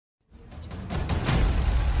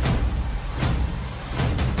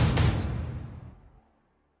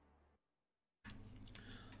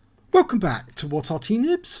Welcome back to What Are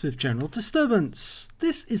Noobs with General Disturbance.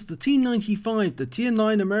 This is the T95, the Tier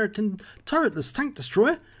 9 American turretless tank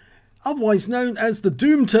destroyer, otherwise known as the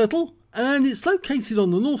Doom Turtle, and it's located on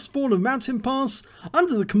the north spawn of Mountain Pass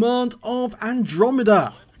under the command of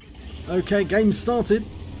Andromedaa. Okay, game started.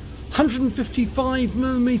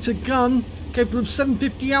 155mm gun, capable of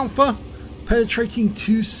 750 alpha, penetrating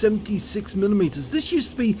 276mm. This used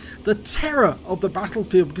to be the terror of the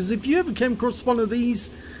battlefield, because if you ever came across one of these,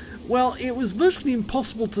 well, it was virtually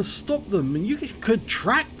impossible to stop them. And you could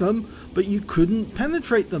track them, but you couldn't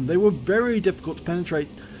penetrate them. They were very difficult to penetrate.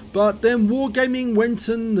 But then Wargaming went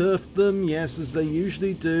and nerfed them, yes, as they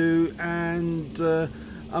usually do. And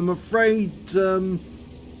I'm afraid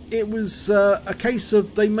it was a case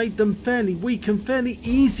of they made them fairly weak and fairly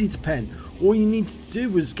easy to pen. All you needed to do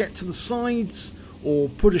was get to the sides or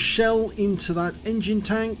put a shell into that engine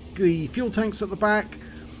tank, the fuel tanks at the back.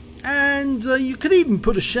 And you could even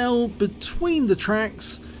put a shell between the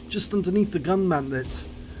tracks, just underneath the gun mantlets.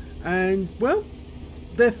 And, well,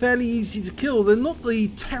 they're fairly easy to kill. They're not the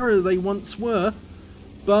terror they once were,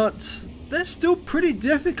 but they're still pretty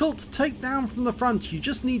difficult to take down from the front. You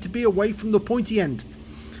just need to be away from the pointy end.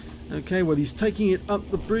 Okay, well, he's taking it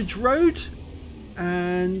up the bridge road,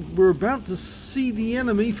 and we're about to see the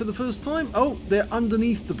enemy for the first time. Oh, they're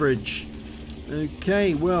underneath the bridge.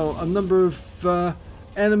 Okay, well, a number of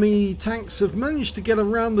enemy tanks have managed to get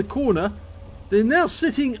around the corner. They're now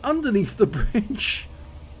sitting underneath the bridge,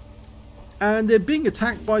 and they're being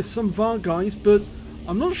attacked by some of our guys, but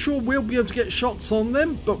I'm not sure we'll be able to get shots on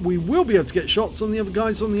them, but we will be able to get shots on the other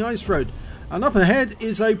guys on the ice road. And up ahead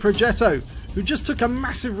is a Progetto, who just took a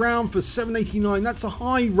massive round for 789. That's a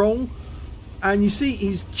high roll, and you see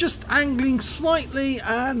he's just angling slightly,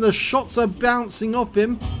 and the shots are bouncing off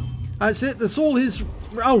him. That's it, that's all his...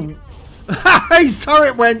 Oh, his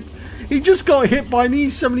turret went. He just got hit by an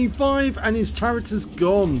E75 and his turret is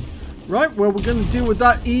gone. Right, well, we're going to deal with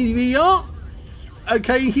that EVR.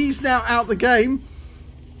 Okay, he's now out the game.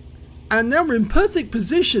 And now we're in perfect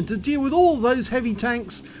position to deal with all those heavy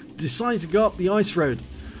tanks deciding to go up the ice road.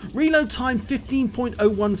 Reload time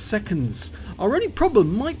 15.01 seconds. Our only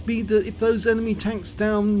problem might be that if those enemy tanks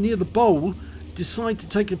down near the bowl decide to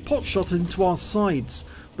take a pot shot into our sides.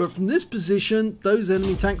 But from this position, those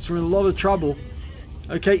enemy tanks are in a lot of trouble.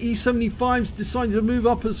 Okay, E75's decided to move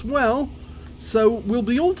up as well, so we'll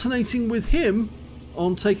be alternating with him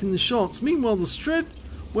on taking the shots. Meanwhile, the Strib,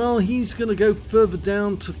 well, he's going to go further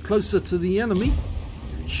down to closer to the enemy.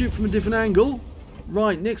 Shoot from a different angle.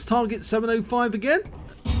 Right, next target 705 again.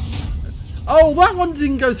 Oh, that one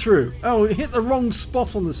didn't go through. Oh, it hit the wrong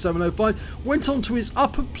spot on the 705. Went onto his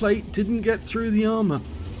upper plate, didn't get through the armor.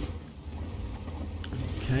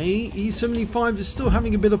 Okay, E75 is still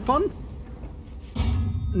having a bit of fun.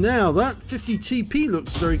 Now, that 50 TP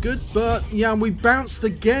looks very good, but yeah, we bounced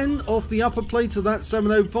again off the upper plate of that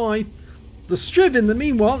 705. The Striv, in the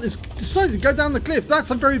meanwhile, is decided to go down the cliff. That's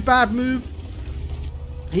a very bad move.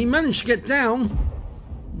 He managed to get down.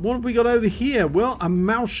 What have we got over here? Well, a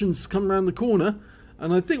Malshan's come around the corner,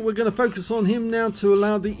 and I think we're going to focus on him now to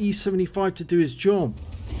allow the E75 to do his job.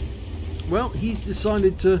 Well, he's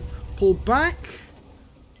decided to pull back.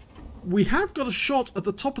 We have got a shot at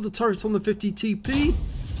the top of the turret on the 50 TP.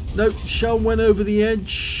 Nope, shell went over the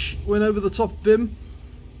edge, went over the top of him.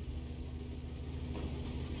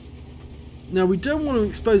 Now, we don't want to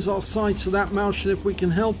expose our sights to that Malshan if we can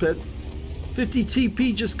help it. 50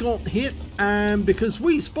 TP just got hit, and because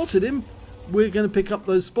we spotted him, we're going to pick up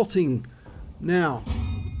those spotting. Now,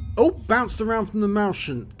 oh, bounced around from the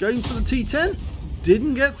Malshan. Going for the T10,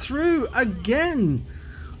 didn't get through again.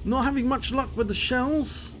 Not having much luck with the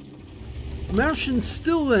shells. Malshan's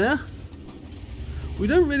still there. We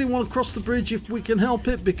don't really want to cross the bridge if we can help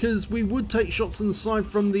it, because we would take shots on the side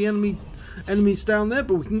from the enemies down there,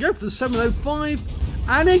 but we can go for the 705,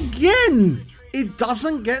 and again it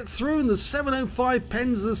doesn't get through, and the 705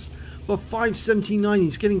 pens us for 579.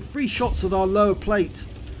 He's getting 3 shots at our lower plate.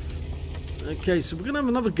 Okay, so we're gonna have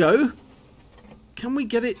another go. Can we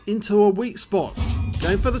get it into a weak spot?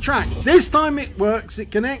 Going for the tracks. This time it works,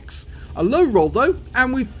 it connects. A low roll though,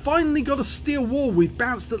 and we've finally got a steel wall. We've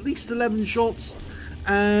bounced at least 11 shots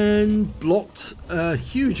and blocked a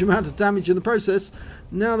huge amount of damage in the process.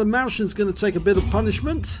 Now the Malshan's going to take a bit of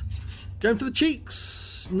punishment. Going for the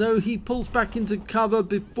cheeks. No, he pulls back into cover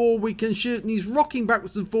before we can shoot, and he's rocking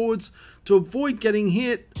backwards and forwards to avoid getting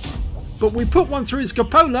hit. But we put one through his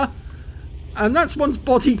cupola, and that's one's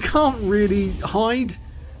body can't really hide.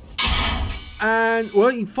 And, well,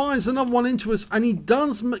 he fires another one into us, and he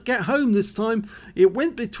does get home this time. It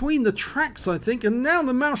went between the tracks, I think, and now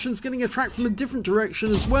the Martian's getting attacked from a different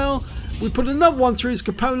direction as well. We put another one through his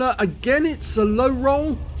cupola. Again, it's a low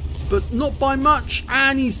roll, but not by much,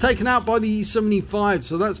 and he's taken out by the E75,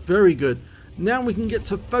 so that's very good. Now we can get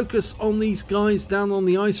to focus on these guys down on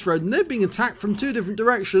the ice road, and they're being attacked from two different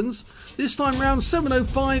directions. This time round,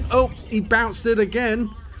 705. Oh, he bounced it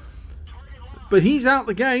again, but he's out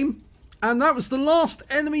the game. And that was the last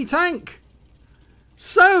enemy tank.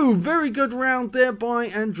 So, very good round there by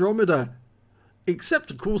Andromeda.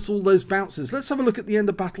 Except, of course, all those bounces. Let's have a look at the end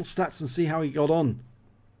of battle stats and see how he got on.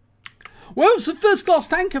 Well, it's a first-class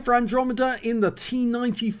tanker for Andromeda in the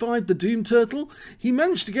T95, the Doom Turtle. He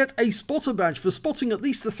managed to get a spotter badge for spotting at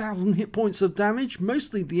least 1,000 hit points of damage,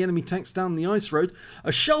 mostly the enemy tanks down the ice road,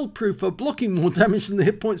 a shell proof for blocking more damage than the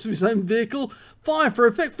hit points of his own vehicle, fire for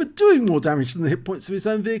effect for doing more damage than the hit points of his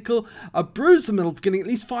own vehicle, a bruiser medal for getting at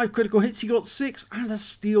least 5 critical hits, he got 6, and a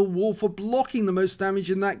steel wall for blocking the most damage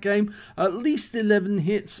in that game, at least 11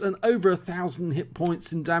 hits and over 1,000 hit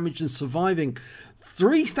points in damage and surviving.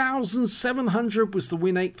 3,700 was the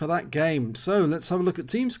win 8 for that game. So let's have a look at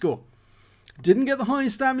team score. Didn't get the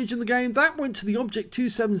highest damage in the game. That went to the Object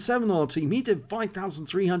 277 on our team. He did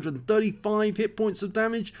 5,335 hit points of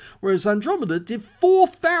damage, whereas Andromeda did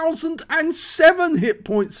 4,007 hit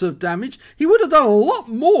points of damage. He would have done a lot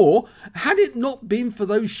more had it not been for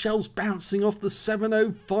those shells bouncing off the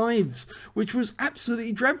 705s, which was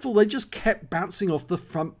absolutely dreadful. They just kept bouncing off the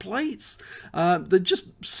front plates. They're just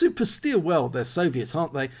super steel. Well, they're Soviet,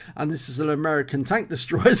 aren't they? And this is an American tank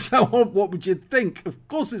destroyer, so what would you think? Of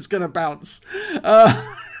course it's going to bounce.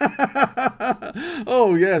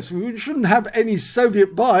 Oh yes, we shouldn't have any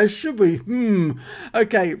Soviet bias, should we?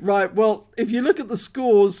 Okay, right, well, if you look at the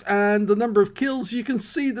scores and the number of kills, you can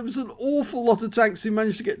see there was an awful lot of tanks who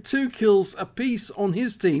managed to get 2 kills apiece on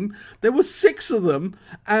his team. There were 6 of them,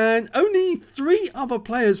 and only 3 other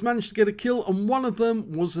players managed to get a kill, and one of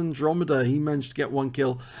them was Andromeda. He managed to get 1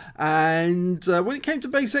 kill. And when it came to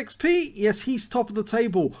base XP, yes, he's top of the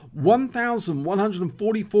table.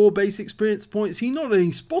 1,144 base experience points. He not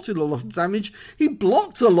only spotted a lot of damage, he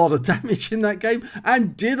blocked a lot of damage in that game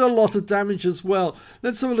and did a lot of damage as well.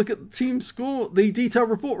 Let's have a look at the team score, the detail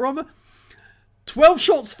report rather. 12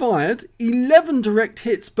 shots fired, 11 direct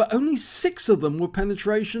hits, but only 6 of them were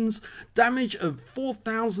penetrations. Damage of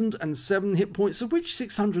 4,007 hit points, of which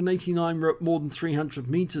 689 were at more than 300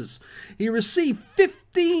 meters. He received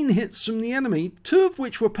 15 hits from the enemy, 2 of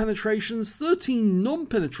which were penetrations, 13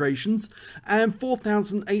 non-penetrations, and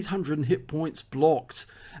 4,800 hit points blocked.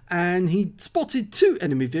 And he spotted 2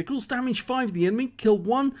 enemy vehicles, damaged 5 of the enemy, killed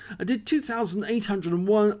 1, and did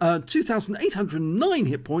 2,809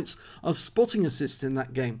 hit points of spotting assist in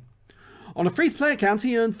that game. On a free-to-play account,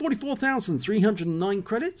 he earned 44,309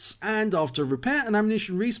 credits, and after repair and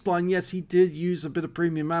ammunition resupply, and yes, he did use a bit of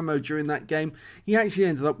premium ammo during that game, he actually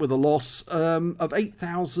ended up with a loss of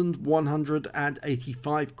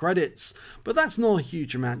 8,185 credits. But that's not a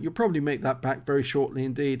huge amount. You'll probably make that back very shortly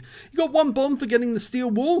indeed. You got 1 bomb for getting the steel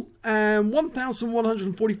wall, and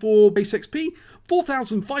 1,144 base XP,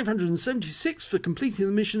 4,576 for completing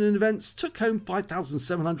the mission and events, took home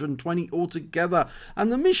 5,720 altogether,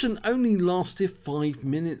 and the mission only lasted 5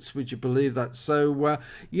 minutes, would you believe that? So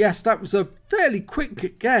yes, that was a fairly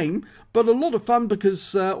quick game, but a lot of fun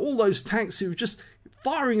because all those tanks he was just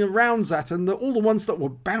firing rounds at, and all the ones that were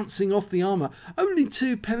bouncing off the armor, only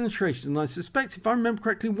 2 penetrated, and I suspect, if I remember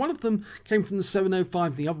correctly, one of them came from the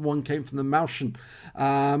 705, the other one came from the Martian,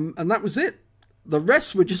 and that was it. The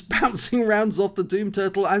rest were just bouncing rounds off the Doom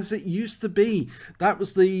Turtle as it used to be. That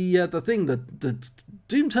was the thing. The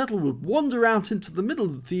Doom Turtle would wander out into the middle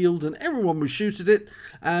of the field and everyone would shoot at it,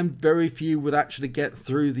 and very few would actually get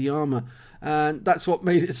through the armor. And that's what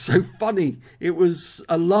made it so funny. It was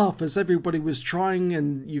a laugh as everybody was trying,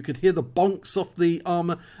 and you could hear the bonks off the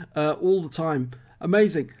armor all the time.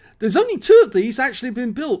 Amazing. There's only 2 of these actually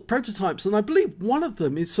been built, prototypes, and I believe one of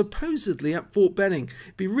them is supposedly at Fort Benning.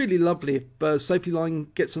 It'd be really lovely if Sophie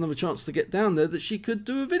Line gets another chance to get down there, that she could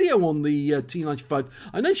do a video on the T95.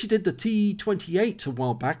 I know she did the T28 a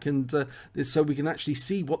while back, and so we can actually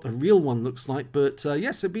see what the real one looks like, but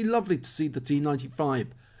yes, it'd be lovely to see the T95.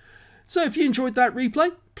 So if you enjoyed that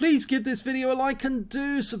replay, Please give this video a like and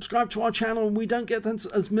do subscribe to our channel. We don't get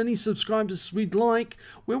as many subscribers as we'd like.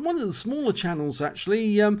 We're one of the smaller channels,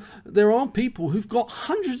 actually. There are people who've got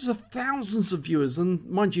hundreds of thousands of viewers, and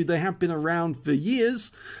mind you, they have been around for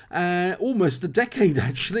years, almost a decade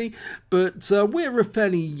actually, but we're a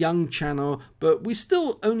fairly young channel, but we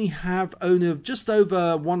still only have just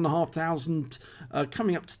over 1,500,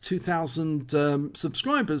 coming up to 2,000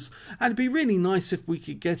 subscribers, and it'd be really nice if we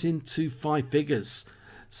could get into 5 figures.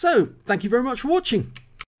 So, thank you very much for watching.